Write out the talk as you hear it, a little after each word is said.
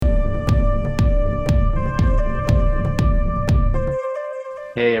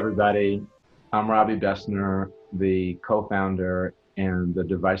Hey, everybody. I'm Robbie Bessner, the co-founder and the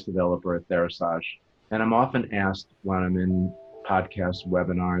device developer at Therasage. And I'm often asked when I'm in podcast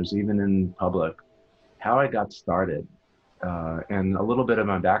webinars, even in public, how I got started and a little bit of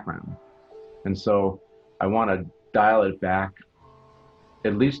my background. And so I want to dial it back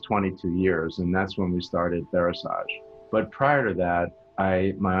at least 22 years, and that's when we started Therasage. But prior to that,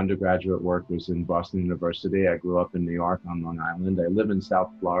 my undergraduate work was in Boston University. I grew up in New York on Long Island. I live in South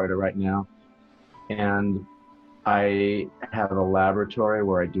Florida right now. And I have a laboratory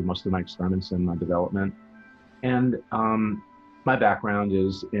where I do most of my experiments and my development. And my background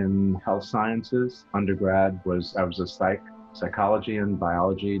is in health sciences. I was a psychology and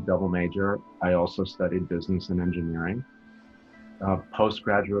biology double major. I also studied business and engineering.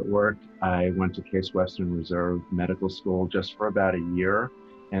 Postgraduate work, I went to Case Western Reserve Medical School just for about a year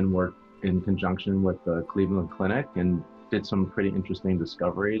and worked in conjunction with the Cleveland Clinic and did some pretty interesting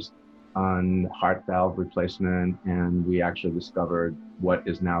discoveries on heart valve replacement. And we actually discovered what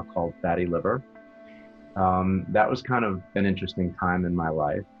is now called fatty liver. That was kind of an interesting time in my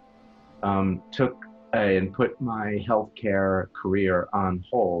life. Took and put my healthcare career on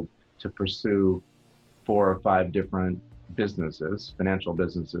hold to pursue four or five different businesses, financial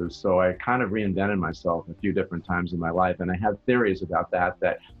businesses. So I kind of reinvented myself a few different times in my life. And I have theories about that,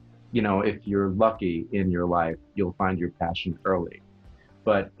 if you're lucky in your life, you'll find your passion early.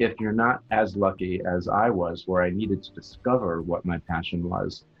 But if you're not as lucky as I was, where I needed to discover what my passion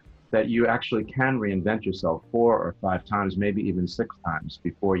was, that you actually can reinvent yourself four or five times, maybe even six times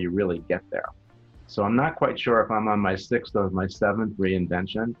before you really get there. So I'm not quite sure if I'm on my sixth or my seventh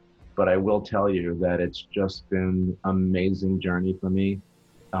reinvention, but I will tell you that it's just been an amazing journey for me.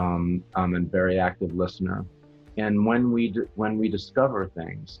 I'm a very active listener, and when we discover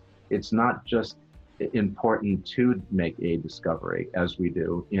things, it's not just important to make a discovery as we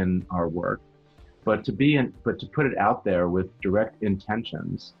do in our work, but to put it out there with direct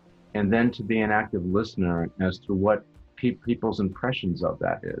intentions, and then to be an active listener as to what people's impressions of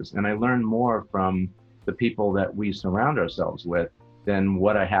that is. And I learn more from the people that we surround ourselves with than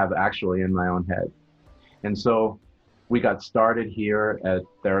what I have actually in my own head. And so we got started here at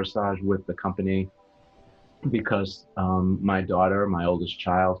Therasage with the company because my daughter, my oldest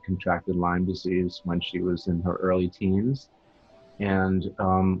child, contracted Lyme disease when she was in her early teens. And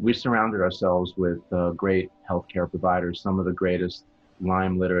we surrounded ourselves with great healthcare providers, some of the greatest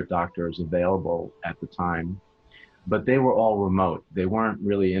Lyme literate doctors available at the time. But they were all remote. They weren't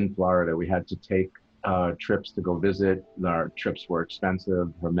really in Florida. We had to take trips to go visit. Our trips were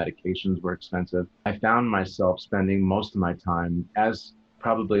expensive. Her medications were expensive. I found myself spending most of my time, as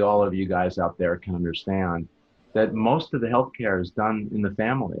probably all of you guys out there can understand, that most of the healthcare is done in the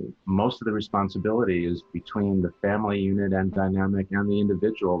family. Most of the responsibility is between the family unit and dynamic and the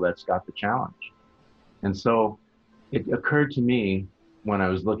individual that's got the challenge. And so it occurred to me when I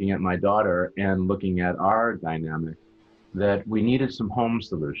was looking at my daughter and looking at our dynamic that we needed some home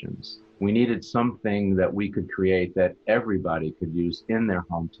solutions. We needed something that we could create that everybody could use in their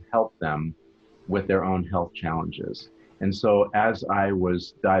home to help them with their own health challenges. And so as I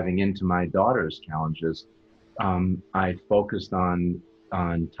was diving into my daughter's challenges, I focused on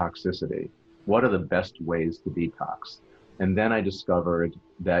toxicity. What are the best ways to detox? And then I discovered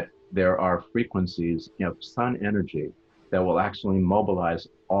that there are frequencies of sun energy that will actually mobilize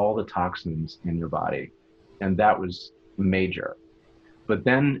all the toxins in your body. And that was major. But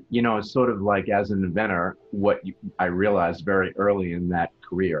then, it's sort of like as an inventor, I realized very early in that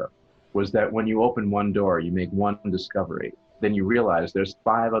career was that when you open one door, you make one discovery, then you realize there's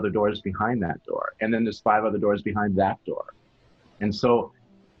five other doors behind that door, and then there's five other doors behind that door. And so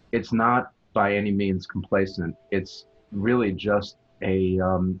it's not by any means complacent. It's really just a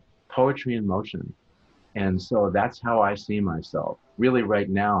poetry in motion. And so that's how I see myself. Really, right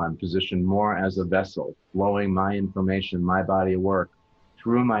now, I'm positioned more as a vessel, flowing my information, my body of work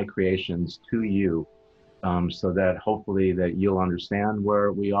through my creations to you, so that hopefully that you'll understand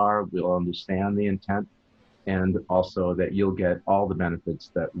where we are, we'll understand the intent, and also that you'll get all the benefits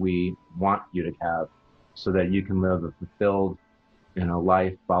that we want you to have so that you can live a fulfilled,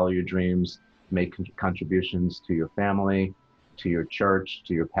 life, follow your dreams, make contributions to your family, to your church,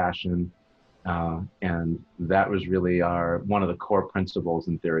 to your passion, and that was really one of the core principles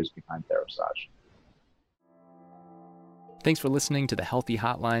and theories behind Therasage. Thanks for listening to the Healthy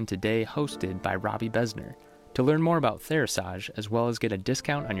Hotline today, hosted by Robbie Besner. To learn more about Therasage, as well as get a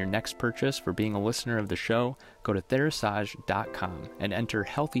discount on your next purchase for being a listener of the show, go to Therasage.com and enter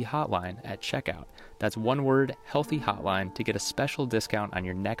Healthy Hotline at checkout. That's one word, Healthy Hotline, to get a special discount on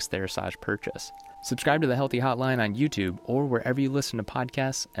your next Therasage purchase. Subscribe to the Healthy Hotline on YouTube or wherever you listen to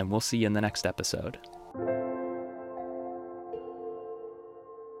podcasts, and we'll see you in the next episode.